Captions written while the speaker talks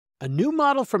A new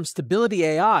model from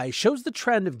StabilityAI shows the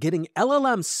trend of getting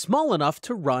LLMs small enough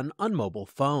to run on mobile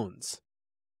phones.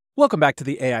 Welcome back to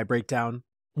the AI Breakdown.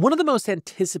 One of the most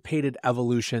anticipated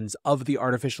evolutions of the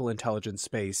artificial intelligence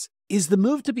space is the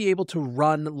move to be able to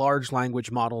run large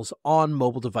language models on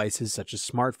mobile devices such as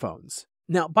smartphones.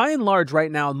 Now, by and large,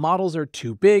 right now, models are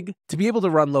too big to be able to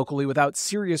run locally without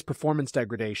serious performance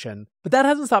degradation, but that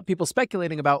hasn't stopped people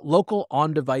speculating about local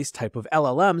on-device type of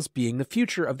LLMs being the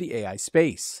future of the AI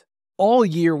space. All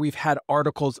year, we've had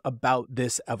articles about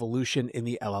this evolution in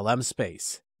the LLM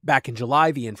space. Back in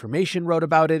July, The Information wrote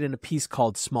about it in a piece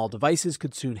called Small Devices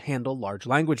Could Soon Handle Large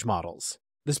Language Models.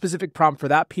 The specific prompt for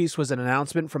that piece was an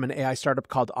announcement from an AI startup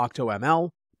called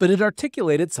OctoML, but it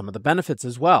articulated some of the benefits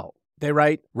as well. They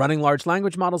write, running large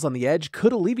language models on the edge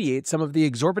could alleviate some of the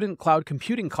exorbitant cloud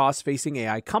computing costs facing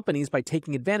AI companies by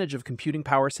taking advantage of computing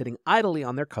power sitting idly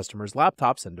on their customers'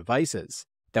 laptops and devices.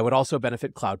 That would also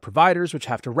benefit cloud providers, which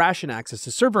have to ration access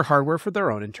to server hardware for their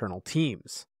own internal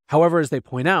teams. However, as they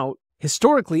point out,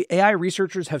 historically, AI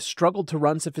researchers have struggled to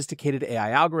run sophisticated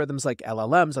AI algorithms like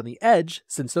LLMs on the edge,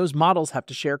 since those models have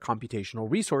to share computational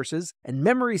resources and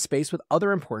memory space with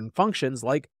other important functions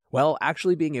like, well,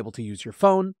 actually being able to use your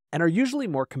phone, and are usually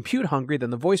more compute hungry than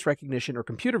the voice recognition or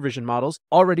computer vision models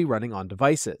already running on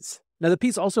devices. Now, the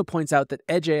piece also points out that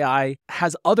Edge AI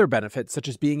has other benefits, such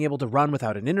as being able to run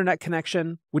without an internet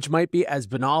connection, which might be as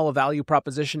banal a value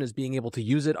proposition as being able to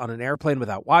use it on an airplane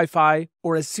without Wi-Fi,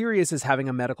 or as serious as having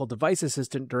a medical device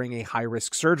assistant during a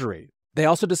high-risk surgery. They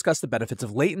also discuss the benefits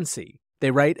of latency.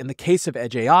 They write, in the case of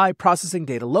Edge AI, processing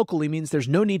data locally means there's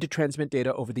no need to transmit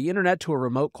data over the internet to a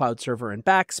remote cloud server and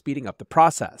back, speeding up the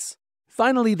process.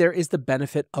 Finally, there is the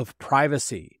benefit of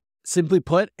privacy. Simply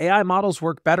put, AI models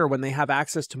work better when they have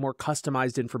access to more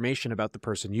customized information about the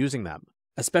person using them,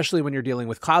 especially when you're dealing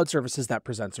with cloud services that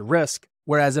presents a risk,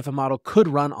 whereas if a model could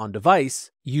run on device,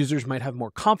 users might have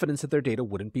more confidence that their data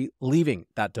wouldn't be leaving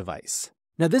that device.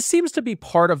 Now, this seems to be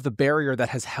part of the barrier that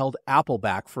has held Apple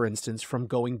back, for instance, from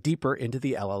going deeper into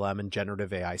the LLM and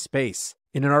generative AI space.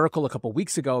 In an article a couple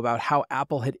weeks ago about how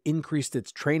Apple had increased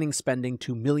its training spending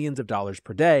to millions of dollars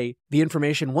per day, The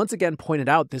Information once again pointed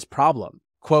out this problem.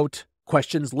 Quote,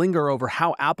 questions linger over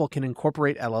how Apple can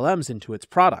incorporate LLMs into its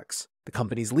products. The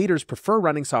company's leaders prefer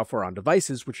running software on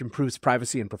devices, which improves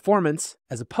privacy and performance,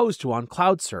 as opposed to on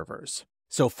cloud servers.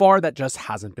 So far, that just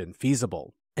hasn't been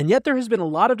feasible. And yet there has been a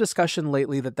lot of discussion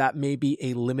lately that may be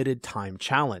a limited time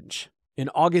challenge. In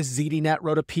August, ZDNet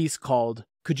wrote a piece called,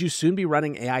 "Could you soon be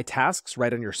running AI tasks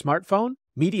right on your smartphone?"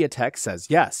 MediaTek says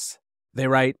yes. They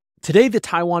write, today, the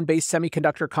Taiwan-based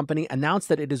semiconductor company announced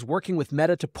that it is working with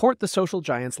Meta to port the social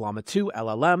giant's Llama 2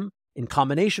 LLM, in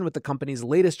combination with the company's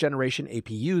latest generation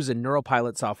APUs and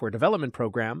NeuroPilot software development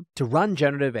program, to run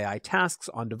generative AI tasks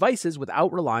on devices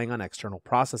without relying on external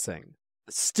processing.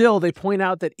 Still, they point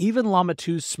out that even Llama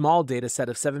 2's small dataset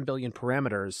of 7 billion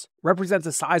parameters represents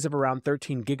a size of around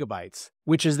 13 gigabytes,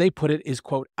 which, as they put it, is,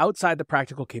 quote, outside the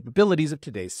practical capabilities of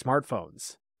today's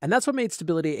smartphones. And that's what made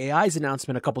StabilityAI's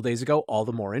announcement a couple days ago all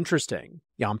the more interesting.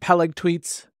 Jan Peleg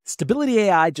tweets,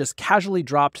 StabilityAI just casually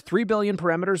dropped 3 billion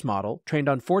parameters model, trained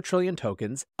on 4 trillion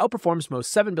tokens, outperforms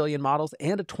most 7 billion models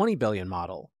and a 20 billion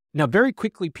model. Now, very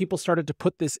quickly, people started to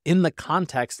put this in the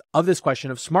context of this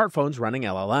question of smartphones running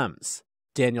LLMs.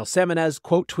 Daniel Samanez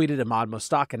quote tweeted Ahmad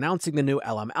Mostak announcing the new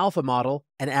LM Alpha model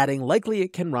and adding likely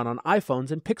it can run on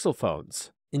iPhones and Pixel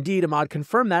phones. Indeed, Ahmad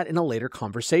confirmed that in a later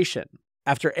conversation.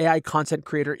 After AI content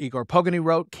creator Igor Pogany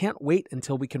wrote, can't wait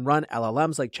until we can run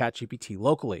LLMs like ChatGPT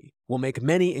locally. We'll make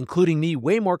many, including me,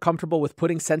 way more comfortable with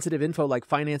putting sensitive info like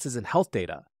finances and health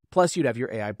data. Plus, you'd have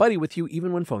your AI buddy with you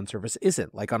even when phone service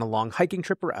isn't, like on a long hiking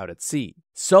trip or out at sea.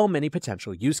 So many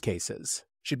potential use cases.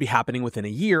 Should be happening within a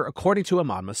year, according to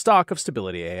Ahmad Mostak of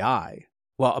StabilityAI.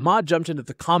 Well, Ahmad jumped into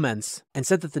the comments and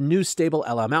said that the new stable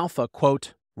LM Alpha,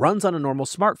 quote, runs on a normal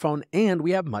smartphone and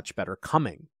we have much better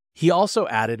coming. He also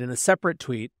added in a separate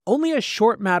tweet, only a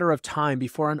short matter of time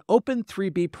before an open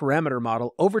 3B parameter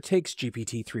model overtakes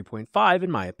GPT 3.5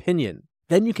 in my opinion.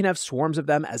 Then you can have swarms of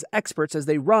them as experts as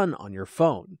they run on your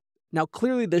phone. Now,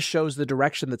 clearly this shows the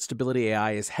direction that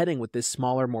StabilityAI is heading with this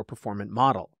smaller, more performant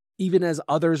model. Even as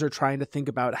others are trying to think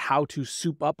about how to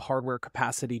soup up hardware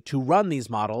capacity to run these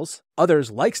models,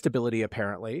 others, like Stability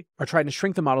apparently, are trying to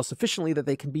shrink the model sufficiently that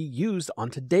they can be used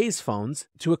on today's phones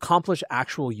to accomplish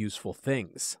actual useful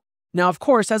things. Now, of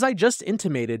course, as I just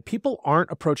intimated, people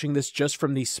aren't approaching this just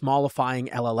from the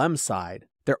smallifying LLM side.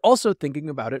 They're also thinking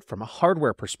about it from a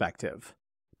hardware perspective.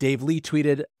 Dave Lee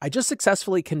tweeted, I just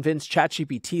successfully convinced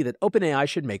ChatGPT that OpenAI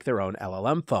should make their own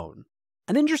LLM phone.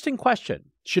 An interesting question.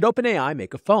 Should OpenAI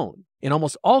make a phone? In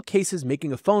almost all cases,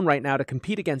 making a phone right now to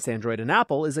compete against Android and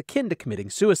Apple is akin to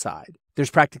committing suicide. There's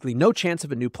practically no chance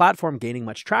of a new platform gaining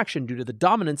much traction due to the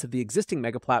dominance of the existing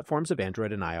mega platforms of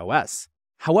Android and iOS.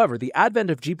 However, the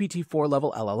advent of GPT-4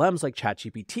 level LLMs like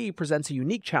ChatGPT presents a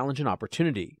unique challenge and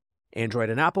opportunity. Android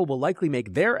and Apple will likely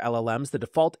make their LLMs the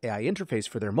default AI interface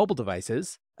for their mobile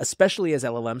devices, especially as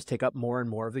LLMs take up more and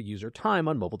more of the user time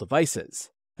on mobile devices.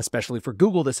 Especially for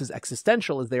Google, this is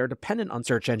existential as they are dependent on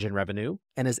search engine revenue,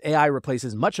 and as AI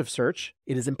replaces much of search,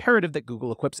 it is imperative that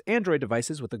Google equips Android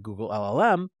devices with a Google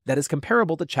LLM that is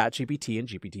comparable to ChatGPT and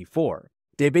GPT-4.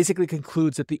 Dave basically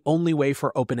concludes that the only way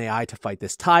for OpenAI to fight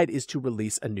this tide is to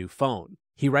release a new phone.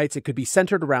 He writes it could be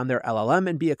centered around their LLM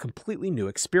and be a completely new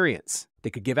experience. They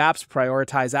could give apps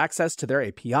prioritize access to their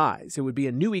APIs. It would be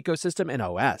a new ecosystem and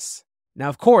OS. Now,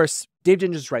 of course, Dave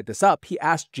didn't just write this up, he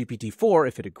asked GPT-4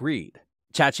 if it agreed.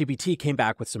 ChatGPT came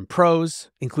back with some pros,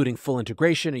 including full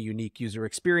integration, a unique user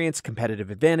experience, competitive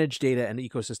advantage, data and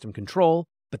ecosystem control,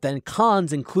 but then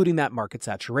cons including that market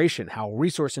saturation, how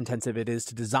resource intensive it is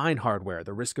to design hardware,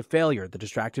 the risk of failure, the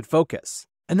distracted focus.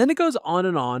 And then it goes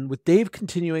on, with Dave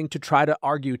continuing to try to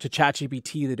argue to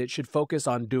ChatGPT that it should focus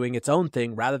on doing its own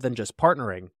thing rather than just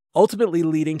partnering, ultimately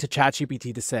leading to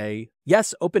ChatGPT to say,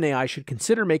 yes, OpenAI should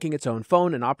consider making its own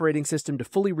phone and operating system to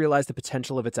fully realize the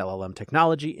potential of its LLM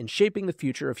technology in shaping the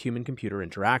future of human-computer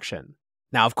interaction.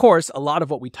 Now, of course, a lot of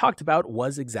what we talked about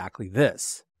was exactly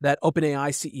this. That OpenAI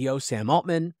CEO Sam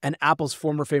Altman and Apple's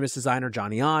former famous designer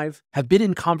Johnny Ive have been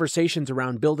in conversations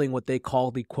around building what they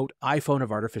call the, quote, iPhone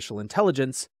of artificial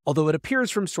intelligence, although it appears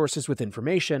from sources with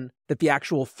information that the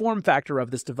actual form factor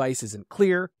of this device isn't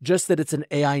clear, just that it's an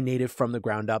AI native from the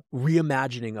ground up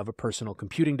reimagining of a personal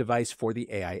computing device for the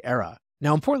AI era.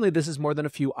 Now, importantly, this is more than a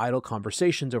few idle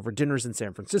conversations over dinners in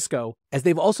San Francisco, as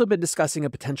they've also been discussing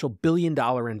a potential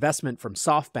billion-dollar investment from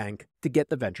SoftBank to get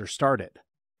the venture started.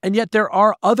 And yet there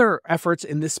are other efforts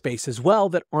in this space as well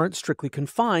that aren't strictly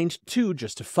confined to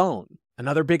just a phone.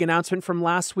 Another big announcement from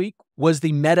last week was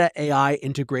the Meta AI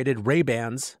integrated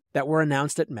Ray-Bans that were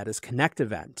announced at Meta's Connect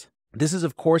event. This is,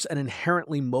 of course, an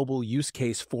inherently mobile use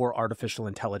case for artificial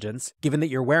intelligence, given that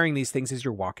you're wearing these things as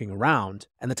you're walking around.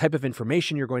 And the type of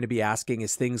information you're going to be asking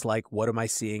is things like, what am I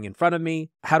seeing in front of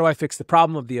me? How do I fix the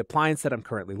problem of the appliance that I'm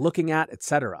currently looking at,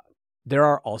 etc. There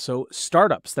are also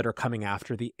startups that are coming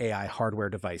after the AI hardware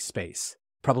device space.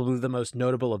 Probably the most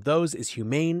notable of those is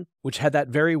Humane, which had that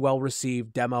very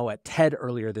well-received demo at TED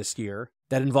earlier this year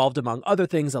that involved, among other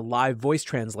things, a live voice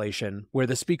translation where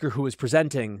the speaker who was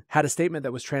presenting had a statement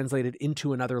that was translated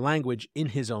into another language in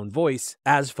his own voice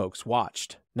as folks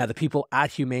watched. Now, the people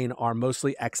at Humane are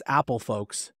mostly ex-Apple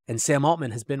folks, and Sam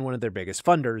Altman has been one of their biggest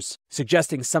funders,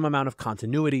 suggesting some amount of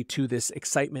continuity to this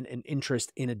excitement and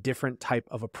interest in a different type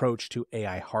of approach to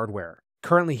AI hardware.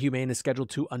 Currently, Humane is scheduled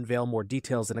to unveil more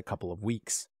details in a couple of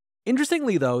weeks.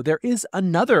 Interestingly, though, there is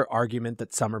another argument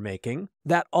that some are making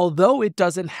that although it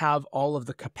doesn't have all of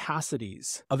the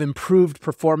capacities of improved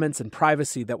performance and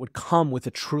privacy that would come with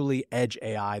a truly edge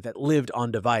AI that lived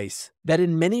on device, that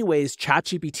in many ways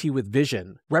ChatGPT with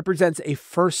Vision represents a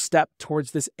first step towards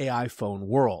this AI phone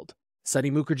world. Sunny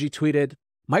Mukherjee tweeted,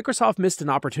 Microsoft missed an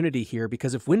opportunity here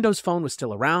because if Windows Phone was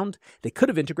still around, they could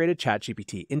have integrated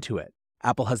ChatGPT into it.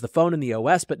 Apple has the phone and the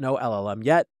OS but no LLM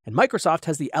yet, and Microsoft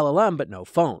has the LLM but no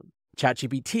phone.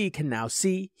 ChatGPT can now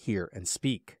see, hear, and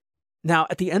speak. Now,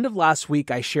 at the end of last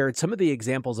week, I shared some of the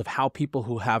examples of how people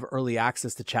who have early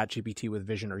access to ChatGPT with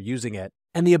Vision are using it,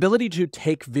 and the ability to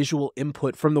take visual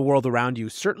input from the world around you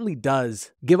certainly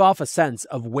does give off a sense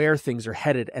of where things are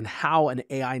headed and how an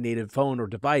AI-native phone or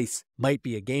device might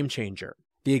be a game changer.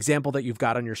 The example that you've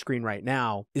got on your screen right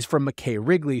now is from McKay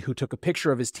Wrigley, who took a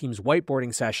picture of his team's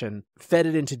whiteboarding session, fed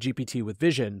it into GPT with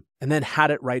Vision, and then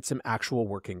had it write some actual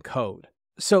working code.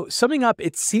 So summing up,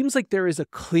 it seems like there is a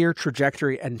clear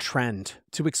trajectory and trend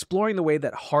to exploring the way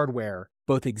that hardware,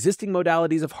 both existing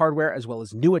modalities of hardware as well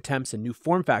as new attempts and new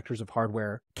form factors of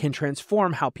hardware, can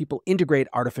transform how people integrate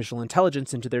artificial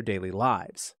intelligence into their daily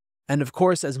lives. And of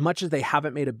course, as much as they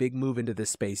haven't made a big move into this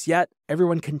space yet,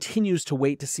 everyone continues to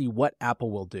wait to see what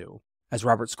Apple will do. As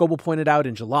Robert Scoble pointed out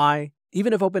in July,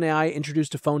 even if OpenAI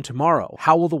introduced a phone tomorrow,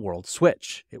 how will the world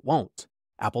switch? It won't.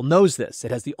 Apple knows this.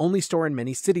 It has the only store in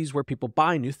many cities where people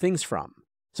buy new things from.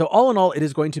 So all in all, it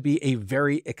is going to be a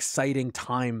very exciting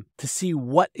time to see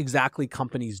what exactly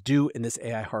companies do in this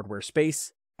AI hardware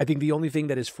space. I think the only thing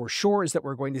that is for sure is that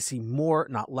we're going to see more,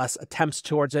 not less, attempts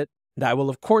towards it. And I will,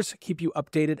 of course, keep you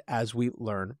updated as we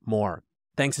learn more.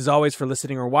 Thanks as always for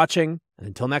listening or watching, and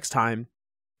until next time,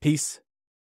 peace